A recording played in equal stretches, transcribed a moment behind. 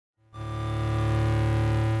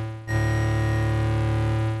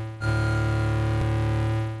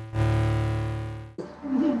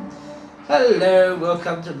Hello,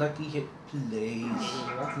 welcome to Lucky Hit Plays.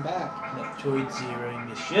 Welcome back. Metroid Zero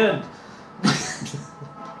Mission.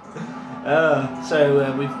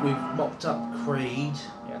 We've mopped up Kraid.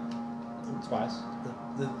 Yeah. Twice.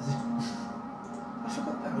 I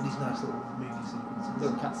forgot about these nice little movie sequences.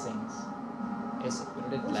 Little cutscenes. It's a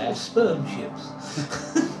little Little sperm ships.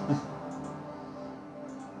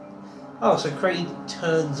 Oh, so Kraid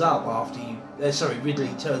turns up after you.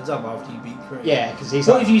 Ridley turns up after you beat Kraid. Yeah, because he's.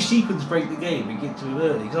 What if you sequence break the game and get to him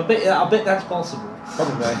early? Because I bet that's possible.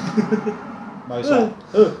 Probably. Most Right,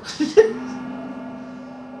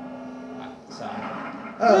 so.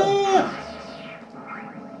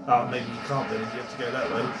 Oh, maybe you can't then if you have to go that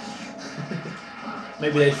way.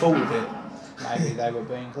 Maybe they thought of it. Maybe they were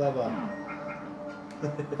being clever.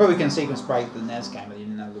 Probably can sequence break the NES game, but you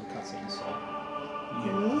didn't know little cutscenes, so.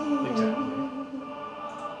 Yeah, exactly.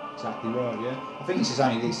 Exactly right, yeah. I think this is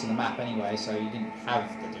only least in the map anyway, so you didn't have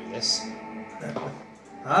to do this.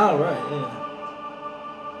 Oh, right,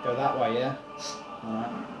 yeah. Go that way, yeah?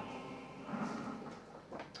 Alright.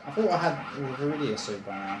 I thought I had a Viridia suit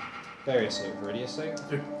by now. Various suit, Viridia suit?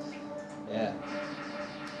 Yeah.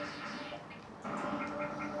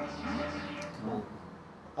 Cool.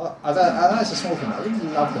 I know it's a small thing, but I really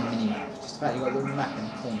love the mini-map. Just the fact you've got a little map in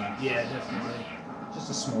the corner. Yeah, definitely. Just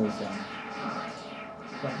a small thing.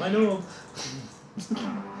 Like my norm.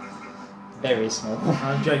 Very small.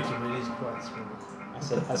 I'm joking, but it is quite small. I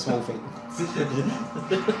said a small thing.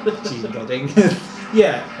 Cheese godding.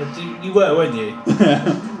 Yeah, but you were, weren't you?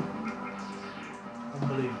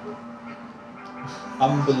 Unbelievable.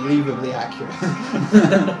 Unbelievably accurate.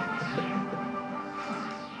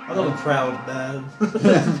 I'm not a proud man.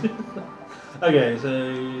 Okay, so...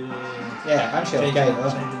 Yeah, I'm Shelved Gamer.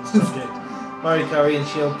 Subject. Murray Curry and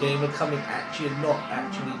Shelved Gamer coming at you, not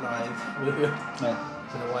actually live. I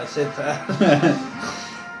don't know why I said that.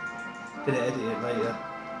 Gonna edit it later.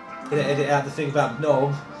 Gonna edit out the thing about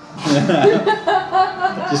knob.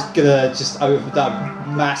 just overdub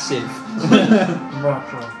massive.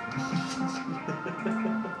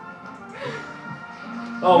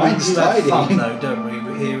 Oh, we Mine's do have tidy. fun though, don't we?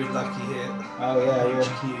 We're here in Lucky Hit. Oh yeah, we're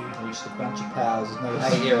HQ. just a bunch of pals. There's no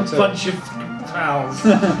hate here at all. Bunch of pals.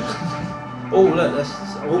 Oh look, that's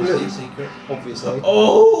obviously a secret. Obviously.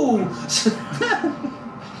 Oh!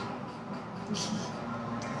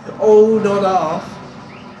 Oh, not half.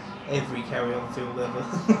 Every carry-on field ever.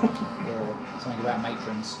 Or something about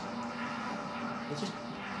matrons. They just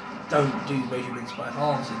don't do measurements by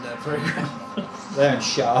halves in their program. They don't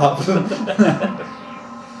shut up.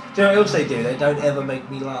 Do you know what else they do? They don't ever make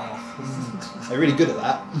me laugh. They're really good at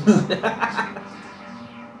that.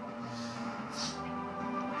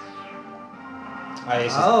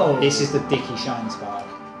 This is the Dicky Shine Spark.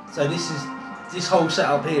 So this whole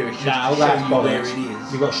setup here is just to show you where it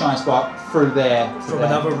is. You've got Shine Spark through there. From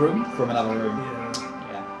another room? From another room.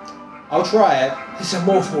 Yeah. I'll try it. It's a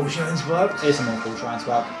morphable Shine Spark. It's a morphable Shine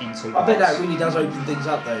Spark into. I bet that really does open things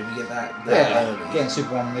up though if you get that early. Getting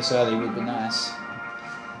Super 1 this early would be nice.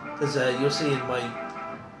 Because you'll see in my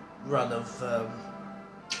run of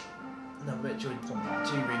Metroid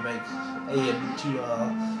 2 remake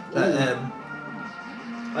AM2R that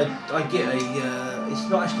I get a it's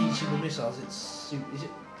not actually super missiles, is it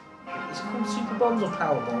called super bombs or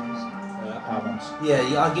power bombs? Power bombs.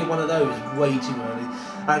 Yeah, I get one of those way too early,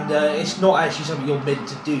 and it's not actually something you're meant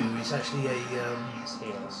to do. It's actually a It's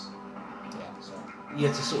heals. Yeah, so you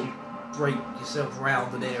have to sort of break yourself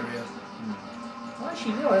around an area. Well,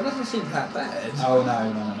 actually, no, it doesn't seem that bad. Oh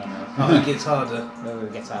no. Oh, it gets harder. No,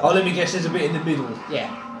 it gets harder. Oh, let me guess. There's a bit in the middle. Yeah.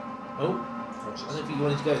 Oh, I don't think you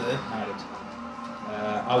wanted to go there. No, I did.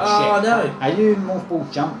 Oh shit. no! Are you morphball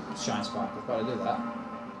jump Shine Spark? I've got to do that.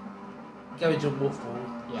 Go into a morph ball,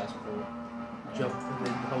 Yeah, it's cool. jump, and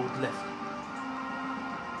then hold left.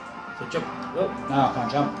 So jump. Oh, No, I can't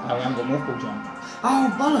jump. I haven't got morphball jump. oh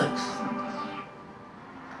bollocks!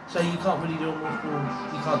 So you can't really do a morph ball.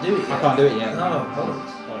 You can't do it yet. I can't do it yet. No,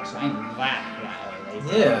 bollocks. Oh, so ain't that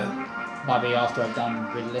early. Yeah. Might be after I've done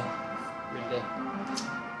Ridley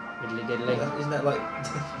diddly. Isn't that like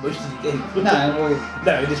most of the game? No, well,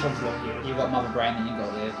 No, this one's longer. you've got Mother Brain and you've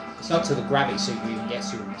got the... It's not to the gravity suit you even get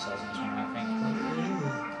super missiles in this one, I think.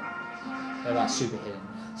 They're like super hidden.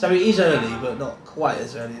 So it is early, but not quite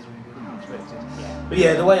as early as we would have expected. Yeah. But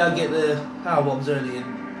yeah, the way I get the power bombs early in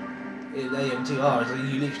AM2R is that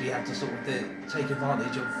you literally have to sort of take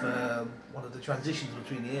advantage of one of the transitions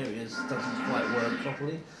between the areas. It doesn't quite work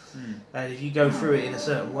properly. And if you go through it in a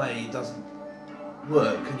certain way, it doesn't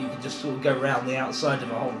work, and you can just sort of go around the outside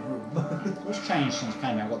of a whole room. What's changed since it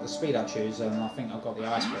came out? I've got the speed up shoes and I think I've got the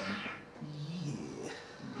ice button. Yeah.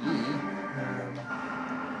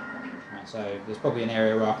 Right, So there's probably an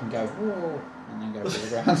area where I can go, oh, and then go to the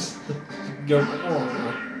ground. Go,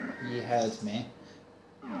 oh. You heard me.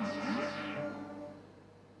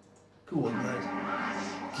 Cool one, mate.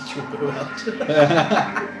 Get your bow out.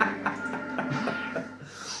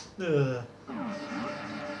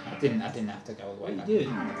 I didn't have to go all the way back. You did. I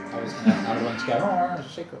was going to go, oh, there's a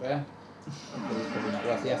secret there. But it's probably not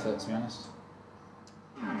worth the effort, to be honest.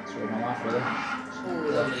 It's all my life, really. Oh,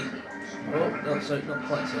 lovely. Oh, not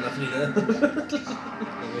quite so lovely there. It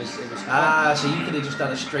was so you could have just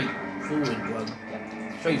done a straightforward one.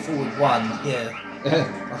 Yeah. Straightforward one, yeah. I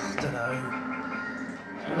don't know.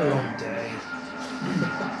 What a long day.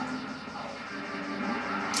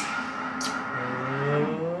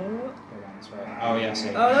 Go down this way. Oh, yeah, I see.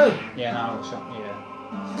 Oh, no. Yeah, no, it's shot, yeah.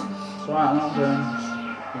 It's alright, I'm not doing,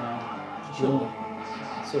 you know,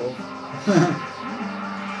 sort of.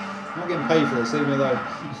 I'm not getting paid for this, leave me alone.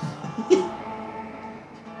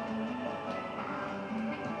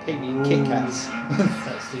 Pygmy Kit Kats.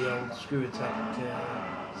 That's the old screw attack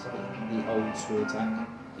song. The old screw attack.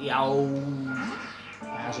 The old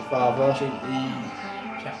How's your father? Chatty.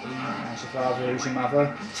 How's your father? Who's your mother?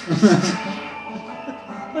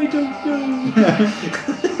 I don't know.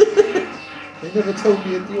 They never told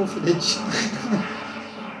me at the orphanage.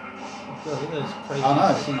 God, those crazy I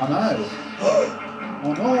know.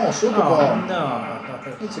 Oh no, silver bomb. Oh no.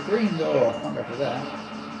 It's a green door. I can't go through there.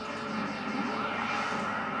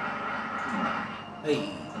 Hey.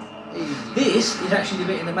 This is actually the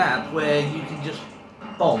bit in the map where you can just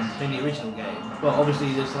bomb in the original game, but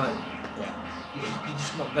obviously there's like, you're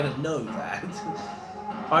just not going to know that.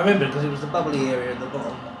 I remember because it was the bubbly area at the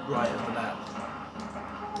bottom right of the map.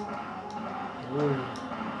 Ooh.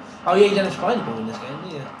 Oh yeah, you don't have spider ball in this game, do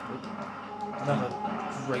you? Another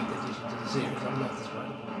great addition to the series. I love the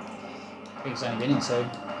spider ball. I think it's only been in so.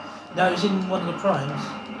 No, it's in one of the primes.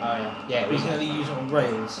 Oh yeah. Yeah, We can only use it on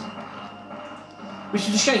rails. Which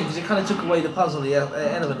is a shame because it kind of took away the puzzle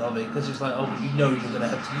element of it, because it's like, oh, you know you're going to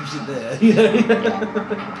have to use it there, you know?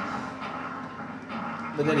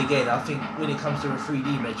 But then again, I think when it comes to a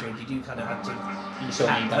 3D Metroid, you do kind of have to. You sort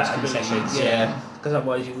of need those concessions, yeah. Because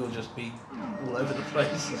otherwise you will just be all over the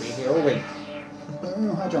place. Be here all week.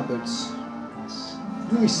 Oh, high jump boots.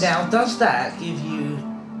 Nice. Now, does that give you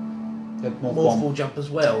morphball jump as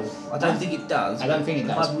well? I don't think it does. I don't think it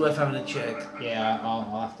does. It might be worth having a check. Yeah,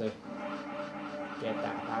 I'll have to get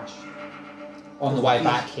that bash. On the way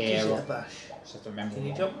back here, Gives it a bash. Just have to remember. Can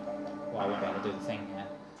you jump? Well, I won't be able to do the thing yet.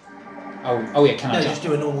 Oh yeah, can I no, jump? just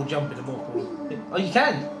do a normal jump in a morphball. Oh, you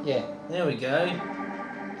can? Yeah. There we go.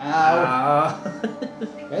 Ow.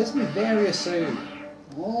 Where's my various suit?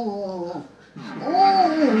 Oh.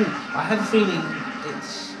 I have a feeling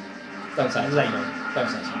it's... Don't say it's lame. Don't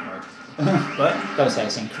say it's in Kraid. But Don't say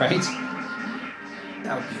it's in Kraid.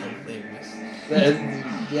 that would be hilarious.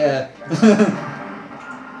 Yeah.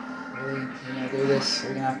 Really? We're gonna do this? Are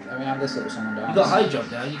we gonna have this little someone down? You got high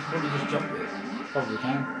jump now, you can probably just jump it. Probably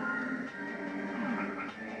can.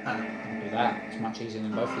 Ah. Do that. It's much easier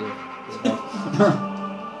than both of you.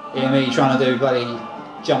 Yeah, me trying to do bloody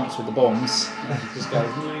jumps with the bombs. Just go.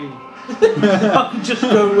 I can just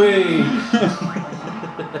go away.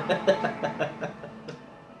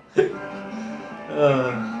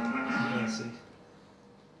 Mercy.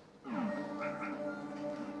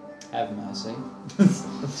 Have mercy.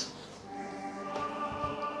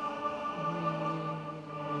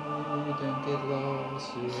 Don't get lost.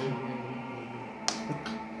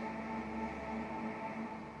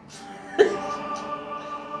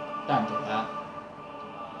 Don't do that.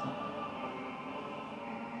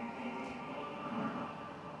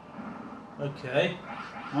 Okay.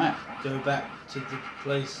 Right. Go back to the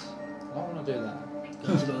place. I don't want to do that. Go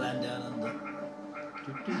to the land down under. I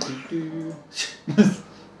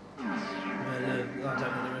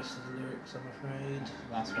don't know the rest of the lyrics, I'm afraid.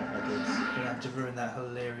 That's what I did. Gonna have to ruin that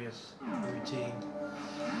hilarious routine.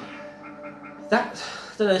 That,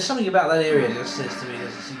 I don't know, something about that area that says to me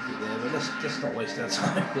there's a secret there, but let's not waste our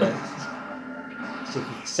time. Yeah. So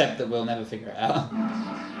except that we'll never figure it out.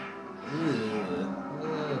 Is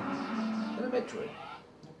that a Metroid?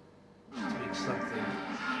 Just a big something.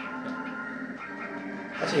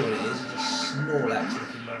 I'll tell you what it is, it's a Snorlax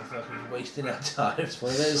looking motherfucker who's wasting our time. That's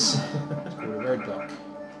what it is. It's called a roadblock.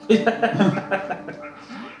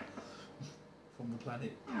 From the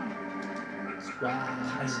planet Swag.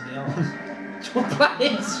 Pain in the arse. To a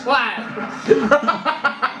planet Swag!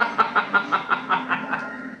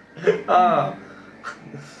 Oh.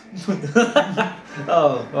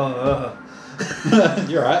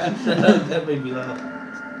 You're right. That made me laugh.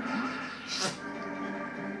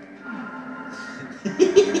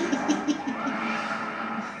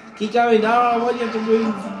 Keep going. No, why do you have to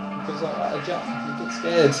move? Because I jump, you get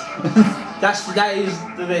scared. That is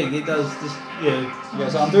the thing. It does this. Yeah,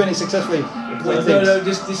 so I'm doing it successfully. No,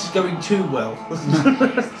 this is going too well.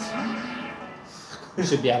 We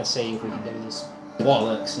should be able to see if we can do this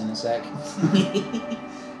bollocks in a sec.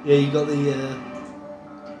 Yeah, you got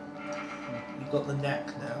the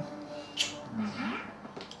neck now.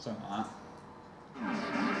 Something like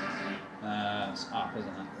that. It's up, isn't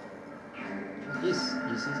it? Yes,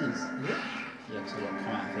 it is. Yeah, because I've got to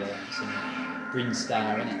come out of here. It's a green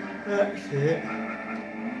star, isn't it? That's it.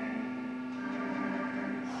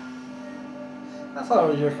 How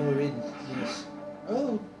far do you reckon we're in? Yes.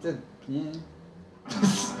 Oh, yeah.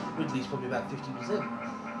 Ridley's probably about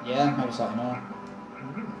 50%. Yeah, maybe slightly more.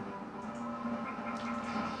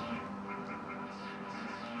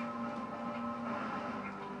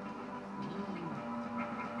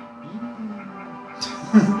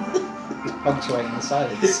 Punctuating the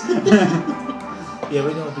silence. Yeah,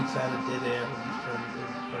 we're not a big fan of dead air on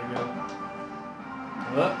this program.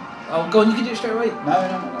 What? Oh, go on, you can do it straight away. No.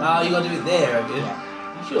 Oh, you gotta do it there, have you? Yeah.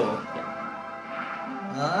 You sure? Yeah.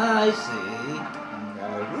 I see.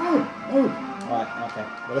 Right, okay.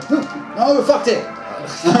 No, we fucked it!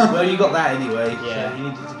 Well, you got that anyway, Yeah. so you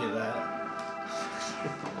needed to get that.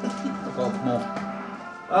 I've got more.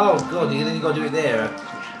 Oh god, then you gotta do it there.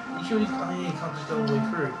 You sure you can't just go all the way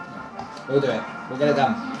through? We'll do it. We'll get it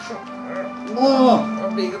done. Oh,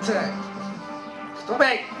 I'm being attacked. Stop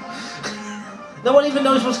it! No one even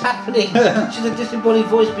knows what's happening. She's a disembodied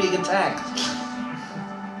voice being attacked.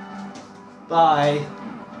 Bye.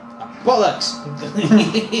 Bollocks!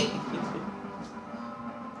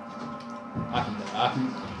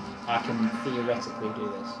 I can theoretically do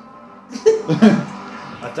this.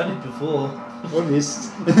 I've done it before. I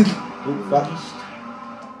missed. Oh, fuck.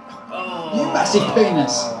 Oh. You massive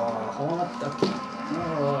penis! Oh.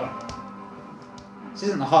 This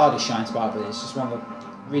isn't the hardest shine spark, but it's just one of the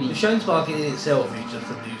really... The shine spark in itself is just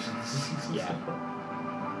a nuisance. Yeah.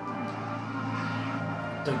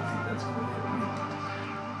 Don't think that's going to hit me.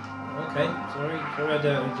 Okay, sorry I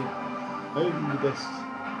doubted you. I'm the best.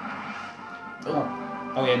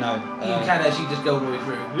 Oh yeah, no. You can actually just go all the way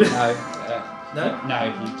through. No. No? No,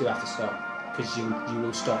 you do have to stop. Because you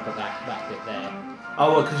will stop at that bit there. Oh,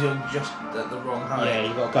 well, because you're just at the wrong height. Yeah,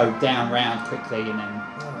 you've got to go down, round quickly, and then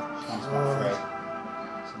shine spark Oh. through.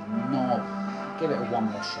 So knob. Give it a one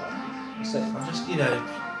more shot. So, I'm just,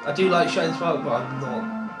 I do like shine spark, but I'm not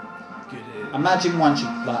good at it. imagine once you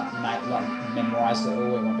memorised it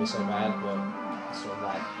all, it won't be so bad, but it's sort of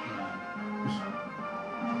like,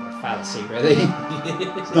 a fallacy really.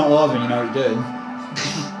 It's not live when you know what you're doing.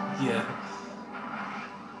 Yeah.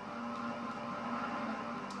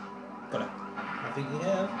 Got it. I think you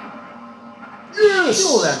have. Yes!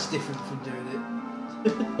 Sure, that's different from doing it.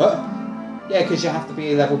 What? Yeah, because you have to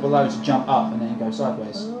be a level below to jump up and then go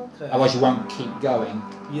sideways. Okay. Otherwise you won't keep going.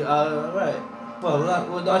 Yeah, right.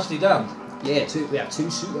 Well, nicely done. Yeah, we have 2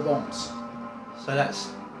 super bombs. So that's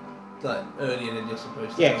like earlier than you're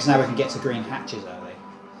supposed to. Yeah, because now we can get to green hatches early.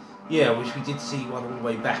 Yeah, which we did see one all the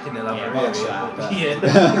way back in another area. bollocks that, but- Yeah.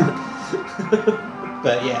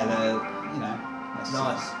 But yeah, that's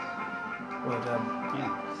Nice. Well done.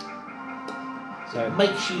 Yeah. So it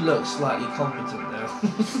makes you look slightly competent now.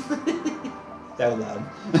 They'll learn.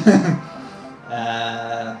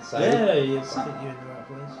 So yeah, yes, I think you're in the right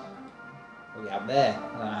place. we'll get up there. I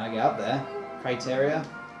don't know how to get up there. Criteria.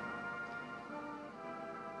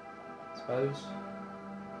 Suppose.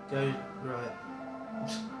 Go right.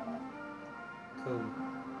 Cool.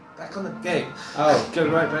 Back on the game. Oh, Go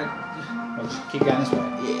right back. well, just keep going this way.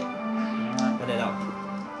 Yeah. And then up.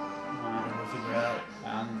 Alright. And we'll figure it out.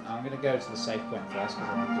 I'm going to go to the safe point first because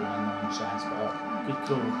I'm doing annoying shine spark. Good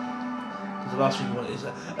call. Because the last thing you want is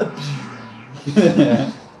a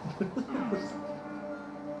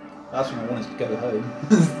Last thing I want is to go home.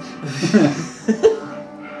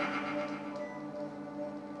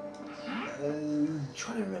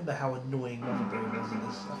 trying to remember how annoying Mother Brain was in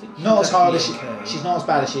this. I think Not as hard as okay. she's not as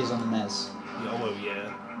bad as she is on the NES. Yeah, well,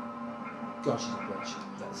 yeah. God, she's a bitch.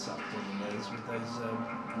 That sucked on the nose with those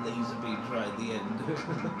laser beams right at the end.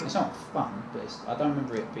 It's not fun, but I don't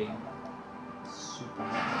remember it being super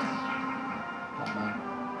hard.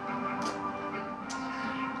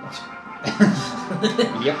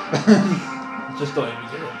 Yep. Just don't even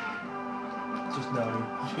do it. Just no.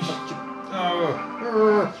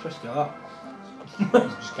 Supposed to go up.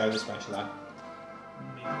 Just go this way, shall I?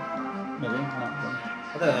 Maybe. I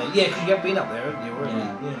don't know. Yeah, because you haven't been up there, haven't you? Already?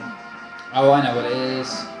 Yeah. Oh, I know what it is.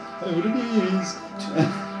 I know what it is.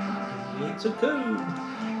 It's a cone.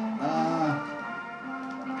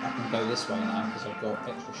 I can go this way now because I've got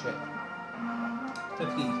extra shit. Don't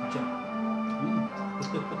forget you can jump.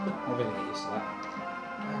 I'll really get used to that.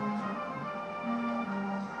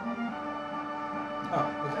 Oh,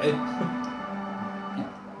 okay. Yeah.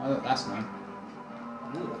 Oh, look, that's nice.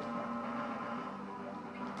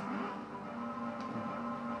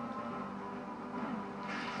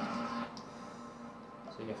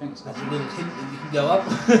 So you think it's There's a little hint that you can go up.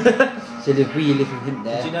 So the wee little hint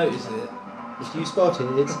there. Did you notice it? If you spotted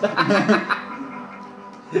it.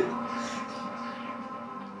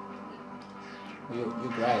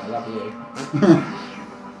 You're great, I love you.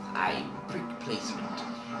 I'm brick placement.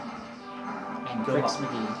 And Go Rex up.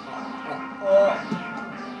 McGee. Oh.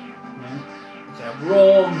 Yeah. Okay, I'm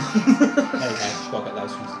wrong. There we go, just gotta get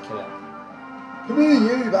those things to kill it. Come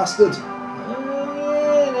here, you bastard!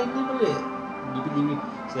 Yeah, they nibble it.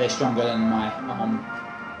 So they're stronger than my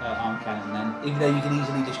arm cannon then. Even though you can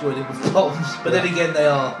easily destroy them with bombs. But then again, they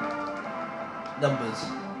are numbers.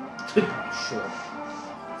 Sure.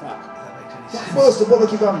 Fuck, if that makes any What sense. first, the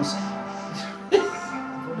bollocky bums?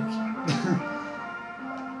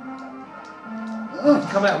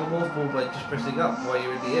 Come out with a morph ball by just pressing up while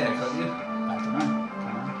you're in the air, can't you? I don't know.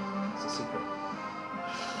 It's a secret.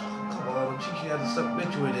 Come on, I'm teaching you how to suck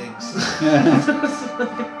Metroid eggs.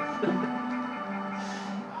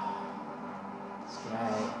 It's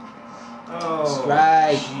great. Oh, It's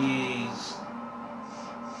great. jeez.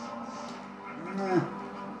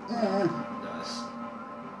 Nice.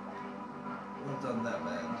 Well done, that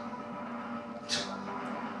man.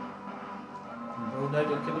 Oh no,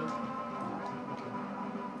 don't kill him.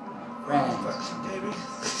 Friends. Fuck some gaming.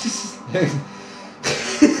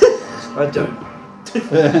 I don't.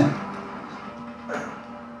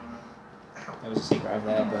 There was a secret over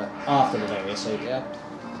there, but after the various suit, yeah.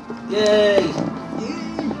 Yay!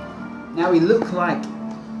 Now we look like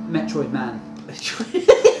Metroid Man.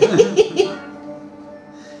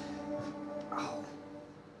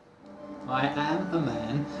 I am a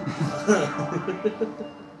man.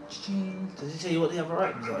 Does he tell you what the other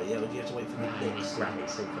items are yet, or do you have to wait for the next? Graphic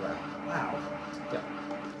secret. Wow.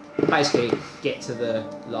 Basically, get to the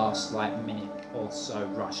last like minute or so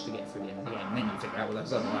rush to get through the end of the game, and then you figure out what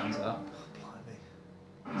those other items are. Blimey.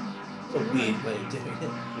 It's a weird way of doing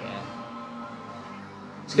it. Yeah.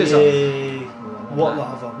 It's because Yay. What that.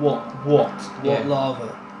 lava? What Yeah. lava?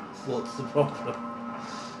 What's the problem? I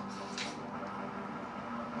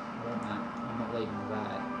want that. I'm not leaving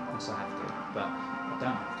without it, unless I have to, but I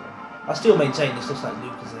don't have to. I still maintain this looks like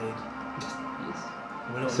Lucasade.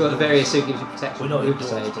 We're not So the endorsed. various suit gives you protection. We're not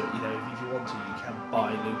Lucasade. endorsed, but you know, if you want to, you can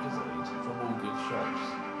buy Lucasade from all good shops.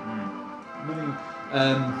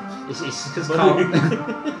 It's because Money.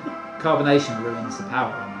 carbonation ruins the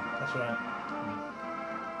power on it. That's right.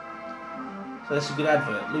 So that's a good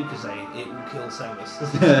advert. Lucasade, it will kill Samus.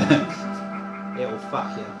 It'll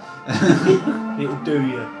fuck you. It'll do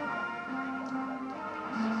you.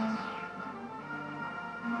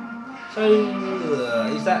 So,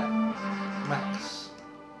 is that max?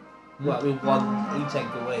 Well, we're one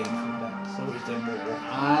E-tank away from max, or is there more?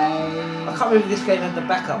 I can't remember if this game had the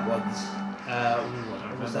backup ones. I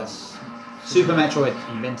Or was that Super Metroid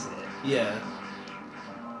invented it. Yeah.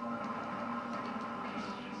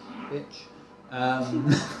 Bitch.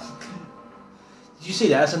 Did you see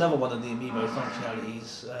that? That's another one of the amiibo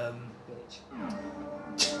functionalities.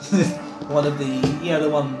 One of the, the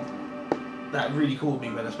one that really caught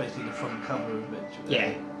me when that's basically the front cover of Metroid.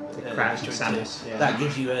 Yeah. The crash of Metroid Samus. 2. Yeah. That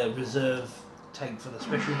gives you a reserve tank for the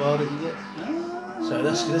special bar that you get. So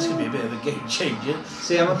this could be a bit of a game changer.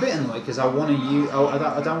 See, I'm a bit annoyed because I want to use.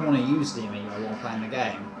 I don't want to use the amiibo while playing the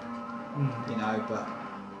game. You know, but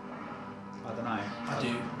I don't know. I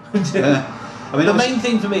do. I mean, the main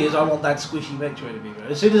thing for me is I want that squishy Metroid amiibo.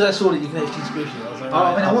 As soon as I saw that you can actually squish it, I was like,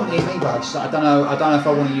 I want the amiibo. Just, I don't know if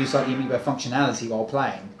I want to use like the amiibo functionality while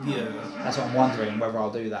playing. Yeah. That's what I'm wondering whether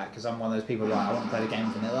I'll do that because I'm one of those people like I want to play the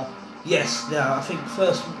game vanilla. Yes. Yeah. I think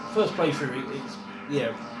first playthrough, it's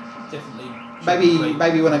definitely.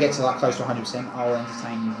 Maybe when I get to like close to 100%, I'll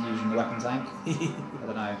entertain using the weapon tank. I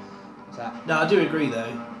don't know. Is that? No, I do agree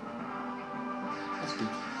though. That's good.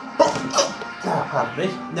 Pardon me.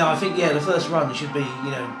 No, I think the first run should be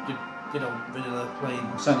good old vanilla playing.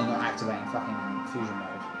 I'm certainly not activating fucking fusion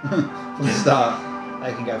mode from the start.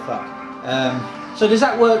 They can go fuck. So does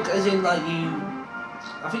that work as in like you?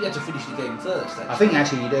 I think you have to finish the game first. Actually. I think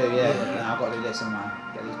actually you do, yeah. Yeah. Now I've got to do this and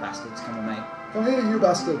get these bastards. Come on, mate. Come here, you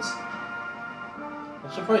bastards.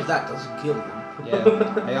 I'm surprised that doesn't kill them. Yeah,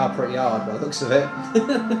 they are pretty hard by the looks of it.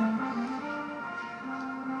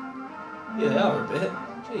 Yeah, they are a bit.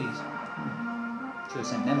 Jeez. Should have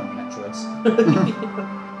sent them on Metroids.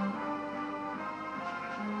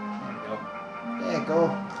 go.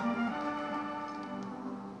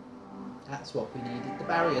 That's what we needed the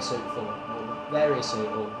barrier suit for, or the barrier suit,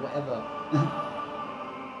 or whatever.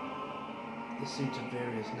 The suit of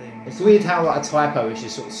various names. It's weird how like a typo is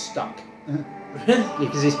just sort of stuck.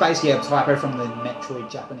 Because it's basically a typo from the Metroid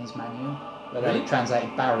Japanese manual, where they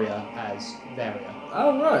translated barrier as varia.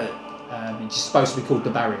 Oh, right. It's just supposed to be called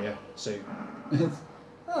the barrier suit.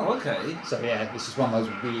 Oh, okay. So yeah, this is one of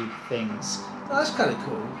those weird things. Oh, that's kind of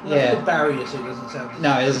cool. Yeah. The barrier suit doesn't sound.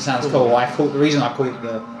 No, it doesn't sound as cool. The reason I call it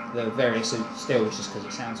the varia suit still is just because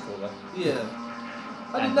it sounds cooler. Yeah.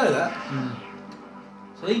 I didn't know that. Mm.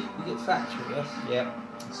 See, you get facts with us. Yep,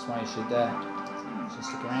 that's why you should just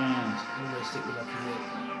stick around. I'm going to stick with Lucky Hit.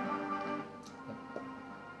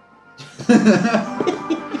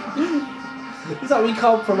 It's like we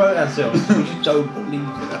can't promote ourselves because you don't believe in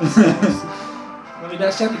ourselves. I mean,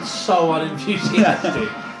 that sounded so unenthusiastic.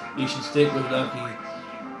 You should stick with Lucky Hit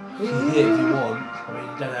if you want. I mean,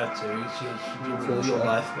 you don't have to. It's your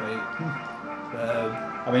life, mate.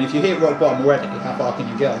 I mean, if you hit rock bottom already, how far can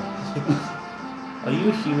you go? Are you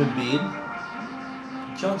a human being?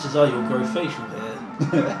 Chances are you'll grow facial hair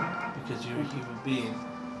because you're a human being.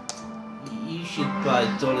 You should buy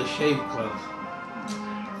Dollar Shave Club.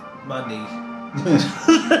 Money.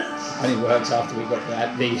 Only works after we got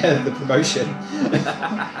the promotion.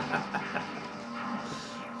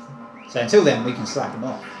 So until then, we can slack them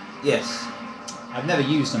off. Yes. I've never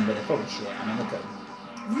used them, but they're probably shit. I mean, look at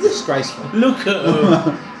them. Disgraceful. Look at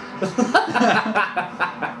them.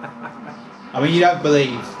 I mean, you don't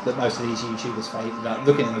believe that most of these YouTubers, like,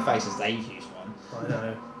 looking in the faces, they've used one. I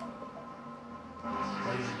know. I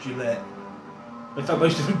use a Gillette. In fact,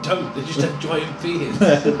 most of them don't. They just have giant beards. I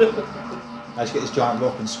just get this giant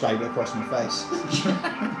rock and scrape it across my face.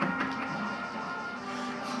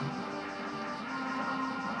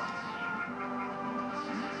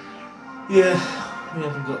 Yeah, we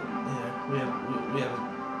haven't got. We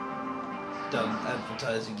haven't done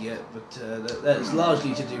advertising yet, but that's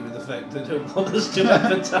largely to do with the fact they don't want us to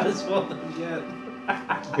advertise for them yet.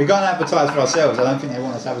 We can't advertise for ourselves. I don't think they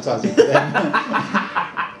want us advertising for them.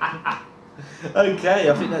 Okay,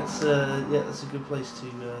 I think that's a good place to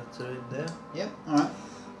end there. Yep. All right.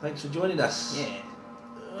 Thanks for joining us.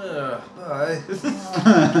 Yeah. Bye.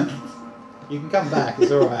 You can come back.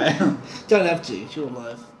 It's all right. Don't have to. It's your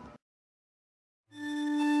life.